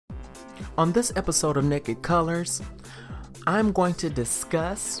On this episode of Naked Colors, I'm going to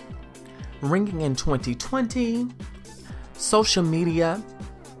discuss ringing in 2020, social media,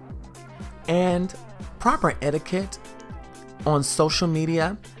 and proper etiquette on social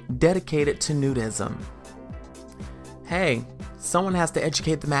media dedicated to nudism. Hey, someone has to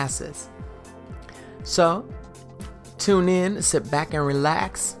educate the masses. So, tune in, sit back and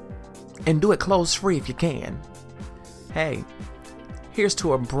relax, and do it clothes free if you can. Hey, here's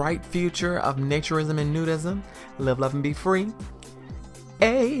to a bright future of naturism and nudism. Live, love, and be free.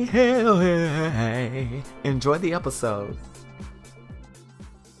 Hey, hey. Enjoy the episode.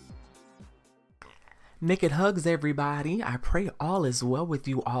 Naked hugs, everybody. I pray all is well with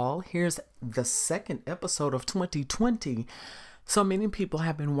you all. Here's the second episode of 2020. So many people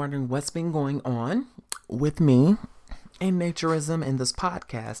have been wondering what's been going on with me and naturism in this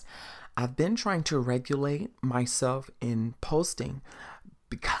podcast. I've been trying to regulate myself in posting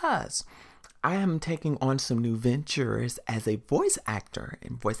because I am taking on some new ventures as a voice actor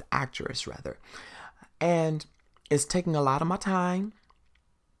and voice actress rather. And it's taking a lot of my time.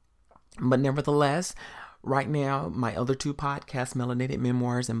 But nevertheless, right now, my other two podcasts, Melanated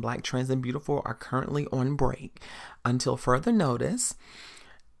Memoirs and Black Trans and Beautiful, are currently on break until further notice,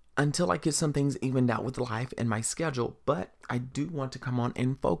 until I get some things evened out with life and my schedule. But I do want to come on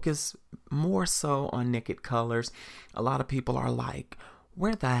and focus more so on Naked Colors. A lot of people are like,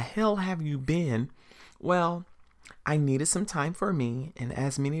 where the hell have you been? Well, I needed some time for me, and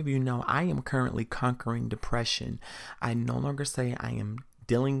as many of you know, I am currently conquering depression. I no longer say I am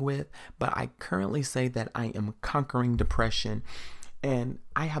dealing with, but I currently say that I am conquering depression, and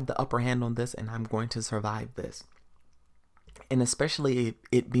I have the upper hand on this, and I'm going to survive this. And especially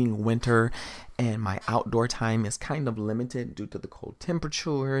it being winter and my outdoor time is kind of limited due to the cold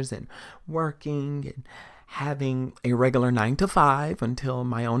temperatures and working and having a regular 9 to 5 until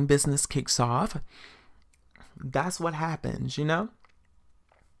my own business kicks off. That's what happens, you know?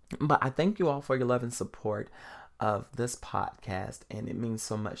 But I thank you all for your love and support of this podcast, and it means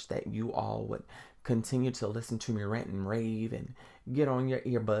so much that you all would continue to listen to me rant and rave and get on your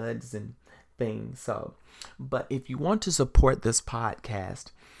earbuds and things. So, but if you want to support this podcast,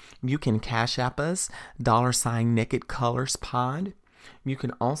 you can Cash App us $Naked Colors Pod. You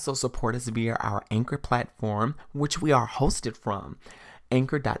can also support us via our Anchor platform, which we are hosted from,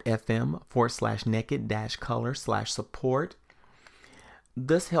 anchor.fm/naked-color/support.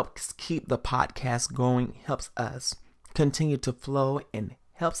 This helps keep the podcast going, helps us continue to flow, and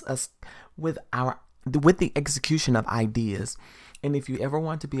helps us with the execution of ideas. And if you ever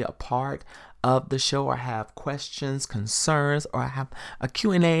want to be a part of the show or have questions, concerns, or have a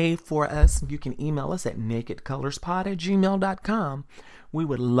Q&A for us, you can email us at nakedcolorspod@gmail.com. We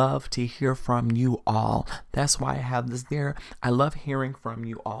would love to hear from you all. That's why I have this there. I love hearing from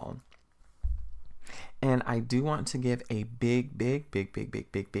you all. And I do want to give a big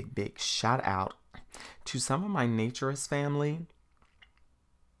shout out to some of my naturist family,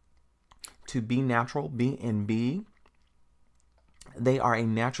 to Be Natural B&B. They are a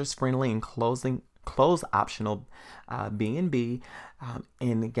naturist friendly and clothes optional B&B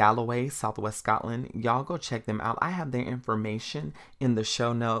in Galloway, Southwest Scotland. Y'all go check them out. I have their information in the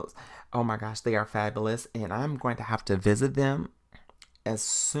show notes. Oh my gosh, they are fabulous, and I'm going to have to visit them as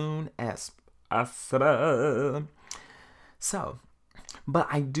soon as possible. So, but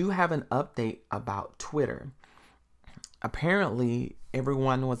I do have an update about Twitter. Apparently,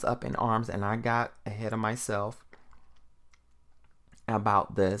 everyone was up in arms, and I got ahead of myself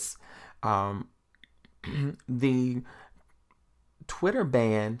about this. The Twitter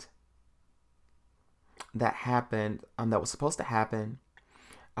ban that happened, that was supposed to happen,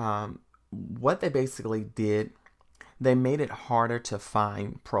 what they basically did, they made it harder to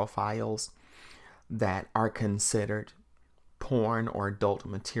find profiles that are considered porn or adult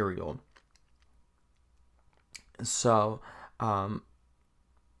material. So,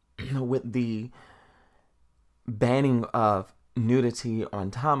 with the banning of nudity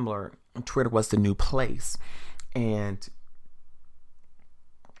on Tumblr, Twitter was the new place, and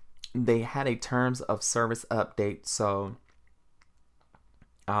they had a terms of service update. So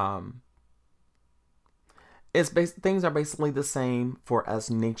things are basically the same for us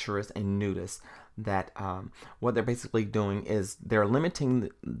naturists and nudists. That what they're basically doing is they're limiting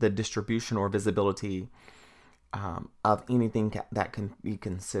the distribution or visibility of anything that can be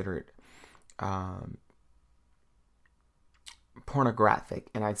considered pornographic.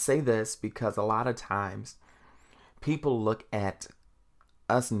 And I say this because a lot of times people look at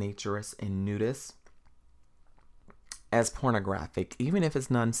us naturists and nudists as pornographic, even if it's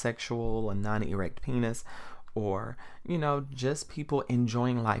non-sexual, a non-erect penis, or, just people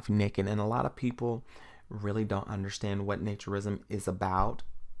enjoying life naked. And a lot of people really don't understand what naturism is about,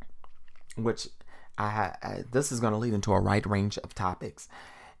 which this is going to lead into a wide range of topics.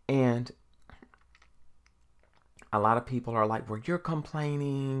 And a lot of people are like, well, you're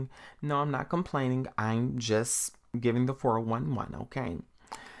complaining. No, I'm not complaining. I'm just giving the 411, okay?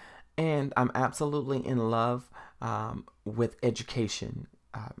 And I'm absolutely in love with education.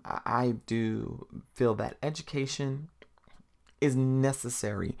 I do feel that education is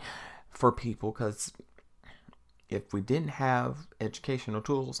necessary for people, because if we didn't have educational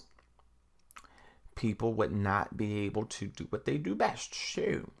tools, people would not be able to do what they do best.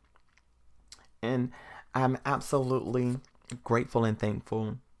 Shoot. And I'm absolutely grateful and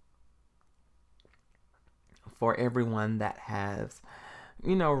thankful for everyone that has,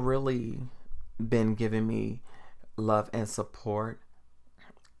 really been giving me love and support.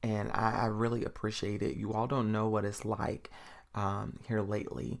 And I really appreciate it. You all don't know what it's like here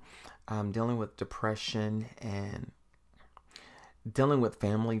lately. Dealing with depression and dealing with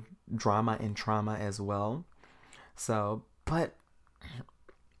family drama and trauma as well. So, but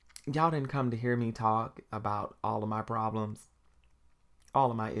y'all didn't come to hear me talk about all of my problems,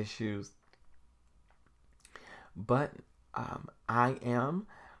 all of my issues. But I am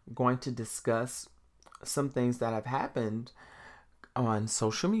going to discuss some things that have happened on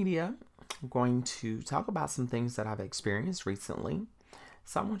social media. I'm going to talk about some things that I've experienced recently.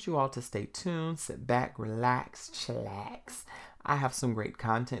 So I want you all to stay tuned, sit back, relax, chillax. I have some great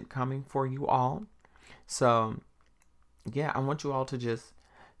content coming for you all. So yeah, I want you all to just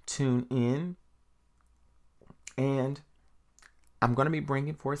tune in. And I'm going to be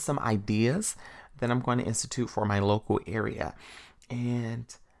bringing forth some ideas that I'm going to institute for my local area. And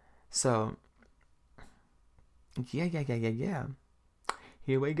so, yeah.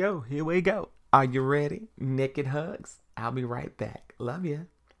 Here we go. Are you ready? Naked hugs. I'll be right back. Love you.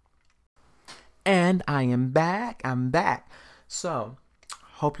 And I am back. I'm back. So,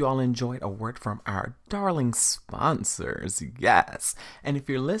 hope you all enjoyed a word from our darling sponsors. Yes. And if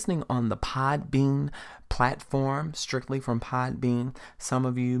you're listening on the Podbean platform, strictly from Podbean, some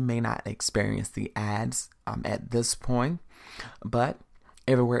of you may not experience the ads at this point, but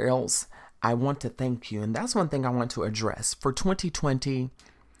everywhere else, I want to thank you. And that's one thing I want to address. For 2020,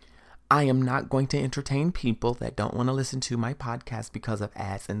 I am not going to entertain people that don't want to listen to my podcast because of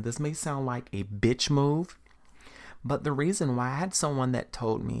ads. And this may sound like a bitch move, but the reason why, I had someone that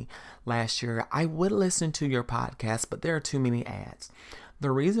told me last year, I would listen to your podcast, but there are too many ads. The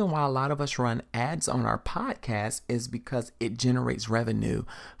reason why a lot of us run ads on our podcast is because it generates revenue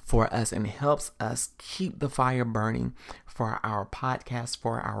for us and helps us keep the fire burning for our podcast,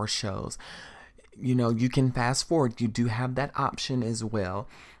 for our shows. You can fast forward. You do have that option as well.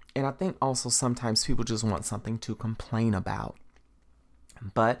 And I think also sometimes people just want something to complain about.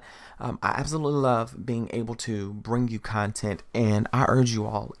 But I absolutely love being able to bring you content. And I urge you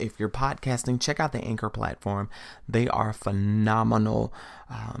all, if you're podcasting, check out the Anchor platform. They are phenomenal,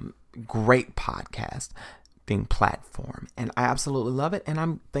 great podcasting platform. And I absolutely love it. And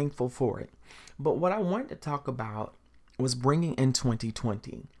I'm thankful for it. But what I wanted to talk about was bringing in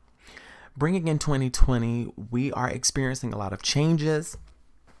 2020. Bringing in 2020, we are experiencing a lot of changes,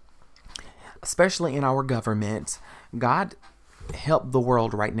 especially in our government. God help the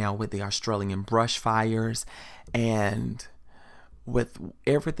world right now with the Australian brush fires and with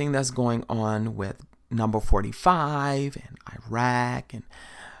everything that's going on with Number 45 and Iraq and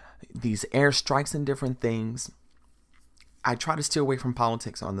these airstrikes and different things. I try to steer away from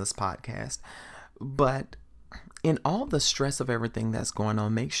politics on this podcast, but in all the stress of everything that's going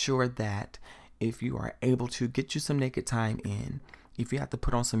on, make sure that if you are able to get you some naked time in, if you have to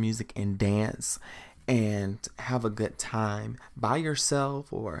put on some music and dance and have a good time by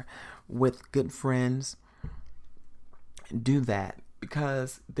yourself or with good friends, do that,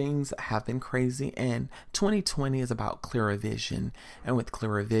 because things have been crazy and 2020 is about clearer vision. And with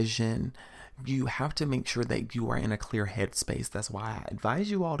clearer vision, you have to make sure that you are in a clear headspace. That's why I advise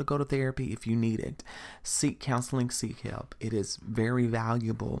you all to go to therapy if you need it. Seek counseling, seek help. It is very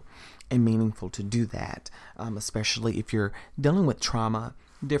valuable and meaningful to do that, especially if you're dealing with trauma,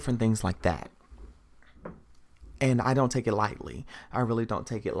 different things like that. And I don't take it lightly. I really don't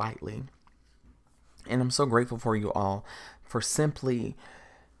take it lightly. And I'm so grateful for you all for simply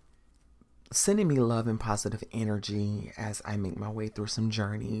sending me love and positive energy as I make my way through some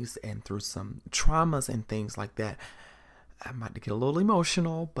journeys and through some traumas and things like that. I might get a little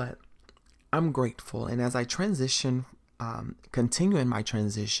emotional, but I'm grateful. And as I transition, continue in my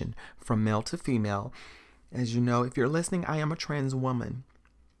transition from male to female, as you know, if you're listening, I am a trans woman.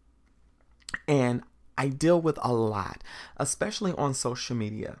 And I deal with a lot, especially on social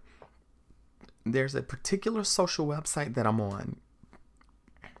media. There's a particular social website that I'm on.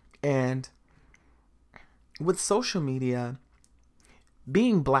 And with social media,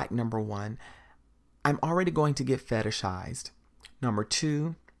 being black, number one, I'm already going to get fetishized. Number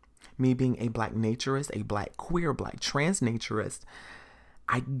two, me being a black naturist, a black queer, black trans naturist,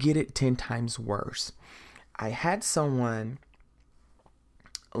 I get it 10 times worse. I had someone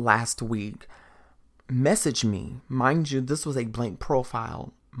last week message me. Mind you, this was a blank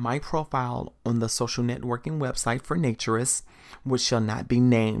profile. My profile on the social networking website for naturists, which shall not be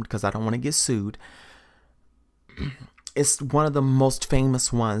named because I don't want to get sued. It's one of the most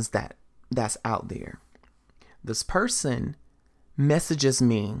famous ones that's out there. This person messages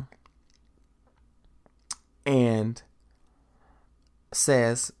me and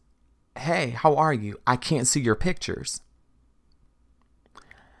says, "Hey, how are you? I can't see your pictures."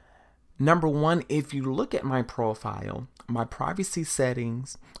 Number one, if you look at my profile, my privacy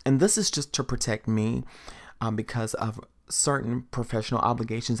settings, and this is just to protect me because of certain professional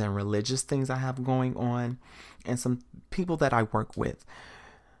obligations and religious things I have going on and some people that I work with.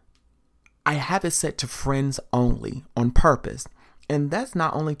 I have it set to friends only on purpose. And that's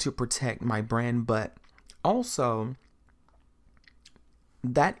not only to protect my brand, but also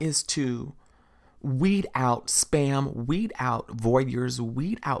that is to weed out spam, weed out voyeurs,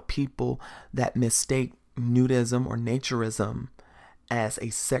 weed out people that mistake nudism or naturism as a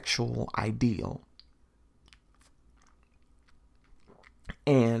sexual ideal.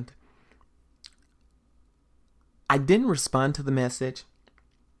 And I didn't respond to the message.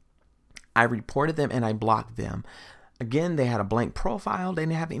 I reported them and I blocked them. Again, they had a blank profile. They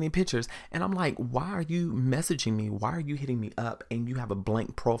didn't have any pictures. And I'm like, why are you messaging me? Why are you hitting me up and you have a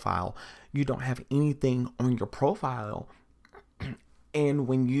blank profile? You don't have anything on your profile. And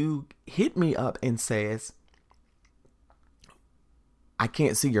when you hit me up and says, "I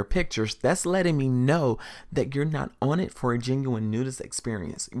can't see your pictures," that's letting me know that you're not on it for a genuine nudist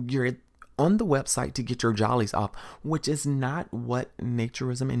experience. You're on the website to get your jollies off, which is not what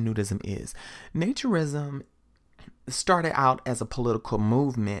naturism and nudism is. Naturism started out as a political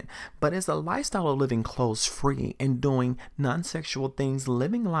movement, but it's a lifestyle of living clothes-free and doing non-sexual things,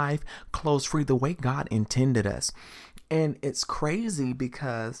 living life clothes-free the way God intended us. And it's crazy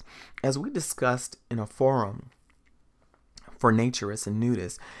because, as we discussed in a forum for naturists and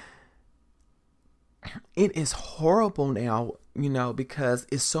nudists, it is horrible now, because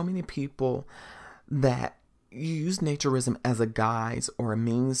it's so many people that use naturism as a guise or a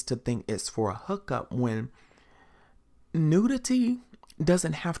means to think it's for a hookup, when nudity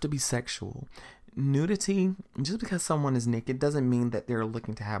doesn't have to be sexual. Nudity, just because someone is naked doesn't mean that they're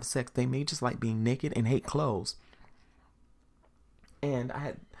looking to have sex. They may just like being naked and hate clothes. And I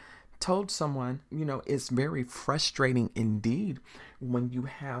had told someone, it's very frustrating indeed when you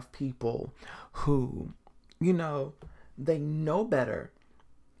have people who, they know better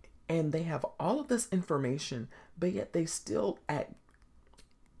and they have all of this information, but yet they still act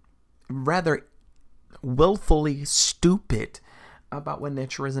rather willfully stupid about what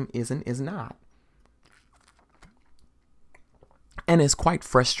naturism is and is not. And it's quite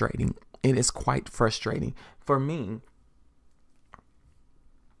frustrating. It is quite frustrating for me.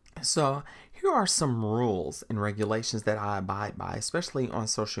 So here are some rules and regulations that I abide by, especially on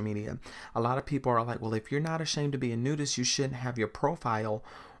social media. A lot of people are like, well, if you're not ashamed to be a nudist, you shouldn't have your profile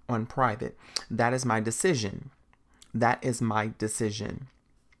on private. That is my decision. That is my decision.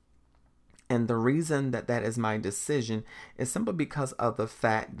 And the reason that is my decision is simply because of the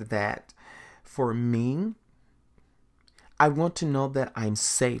fact that for me, I want to know that I'm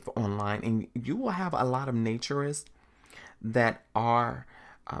safe online. And you will have a lot of naturists that are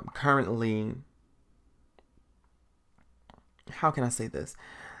currently, how can I say this?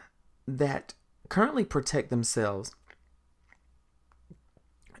 That currently protect themselves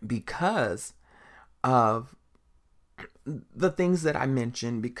because of the things that I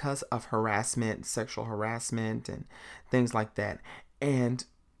mentioned, because of harassment, sexual harassment, and things like that. And,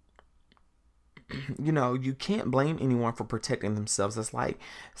 you can't blame anyone for protecting themselves. It's like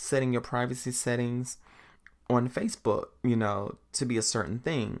setting your privacy settings on Facebook, to be a certain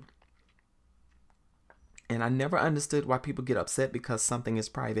thing. And I never understood why people get upset because something is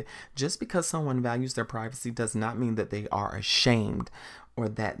private. Just because someone values their privacy does not mean that they are ashamed or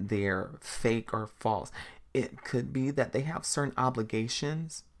that they're fake or false. It could be that they have certain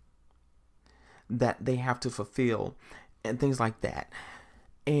obligations that they have to fulfill and things like that.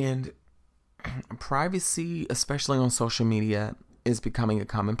 And privacy, especially on social media, is becoming a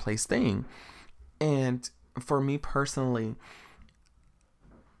commonplace thing. And for me personally,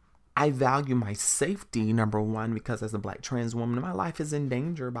 I value my safety, number one, because as a Black trans woman, my life is in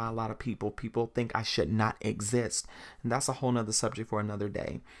danger by a lot of people. People think I should not exist. And that's a whole nother subject for another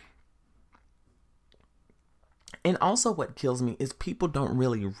day. And also what kills me is people don't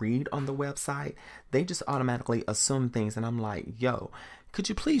really read on the website. They just automatically assume things. And I'm like, yo, could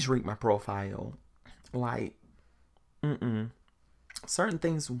you please read my profile? Like, certain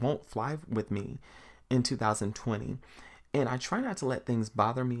things won't fly with me in 2020. And I try not to let things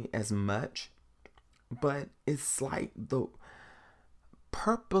bother me as much, but it's like the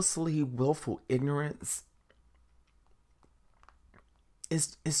purposely willful ignorance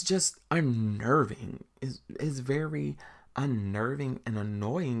is just unnerving. It's very unnerving and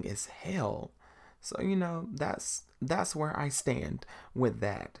annoying as hell. So, that's where I stand with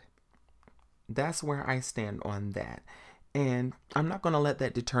that. That's where I stand on that. And I'm not going to let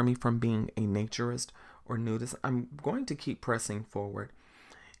that deter me from being a naturist or nudist. I'm going to keep pressing forward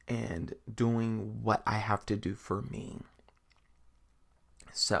and doing what I have to do for me.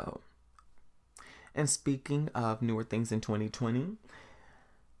 So, and speaking of newer things in 2020,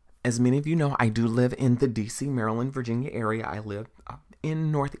 as many of you know, I do live in the DC, Maryland, Virginia area. I live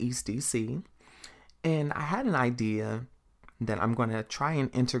in Northeast DC. And I had an idea that I'm going to try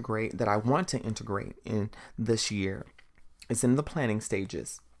and integrate, that I want to integrate in this year. It's in the planning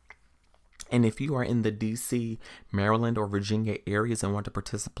stages. And if you are in the DC, Maryland, or Virginia areas and want to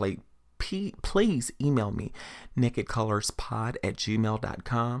participate, please email me,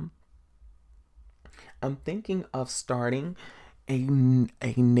 nakedcolorspod@gmail.com. I'm thinking of starting a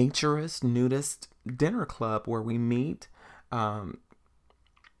naturist, nudist dinner club where we meet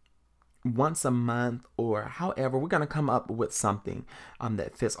once a month, or however. We're going to come up with something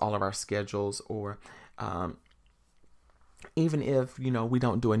that fits all of our schedules, or even if, we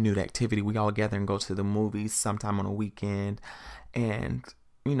don't do a nude activity, we all gather and go to the movies sometime on a weekend. And,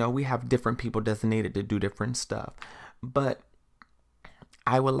 we have different people designated to do different stuff. But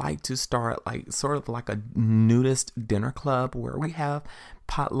I would like to start sort of like a nudist dinner club where we have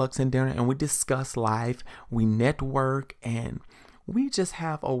potlucks and dinner and we discuss life, we network, and we just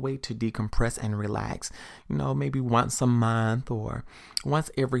have a way to decompress and relax, maybe once a month or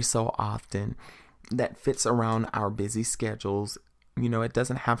once every so often. That fits around our busy schedules. It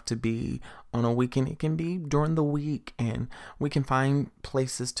doesn't have to be on a weekend. It can be during the week, and we can find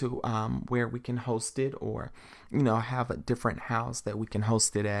places to where we can host it, or have a different house that we can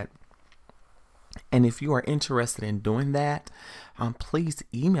host it at. And if you are interested in doing that, please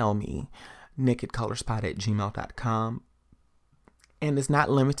email me, nakedcolorspod@gmail.com. And it's not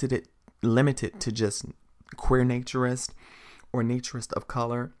limited to just queer naturist or naturist of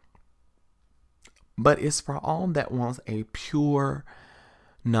color, but it's for all that wants a pure,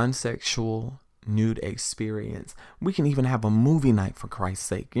 non-sexual, nude experience. We can even have a movie night, for Christ's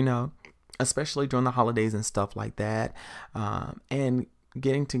sake, especially during the holidays and stuff like that. And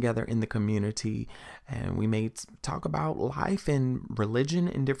getting together in the community, and we may talk about life and religion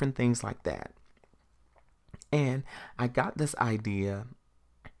and different things like that. And I got this idea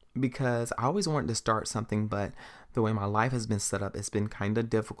because I always wanted to start something, but the way my life has been set up, it's been kind of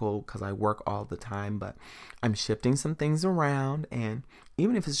difficult because I work all the time. But I'm shifting some things around, and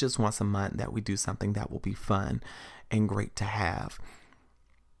even if it's just once a month that we do something that will be fun and great to have.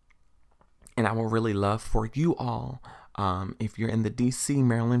 And I will really love for you all, if you're in the DC,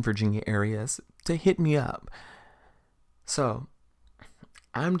 Maryland, Virginia areas, to hit me up. So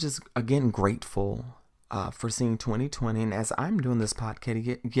I'm just, again, grateful for seeing 2020. And as I'm doing this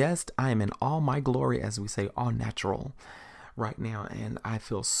podcast, yes, I am in all my glory, as we say, all natural right now. And I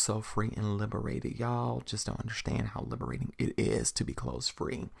feel so free and liberated. Y'all just don't understand how liberating it is to be clothes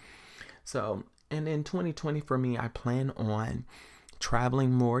free. So, and in 2020 for me, I plan on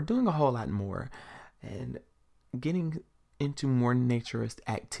traveling more, doing a whole lot more, and getting into more naturist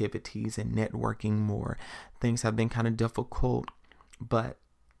activities and networking more. Things have been kind of difficult, but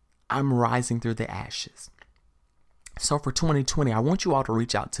I'm rising through the ashes. So for 2020, I want you all to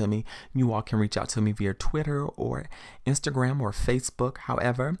reach out to me. You all can reach out to me via Twitter or Instagram or Facebook.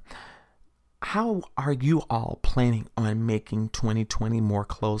 However, how are you all planning on making 2020 more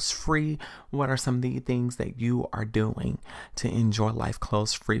clothes free? What are some of the things that you are doing to enjoy life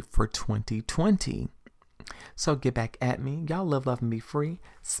clothes free for 2020? So get back at me. Y'all live, love, and be free.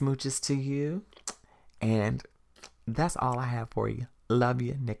 Smooches to you. And that's all I have for you. Love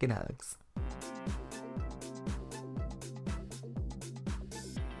you. Naked hugs.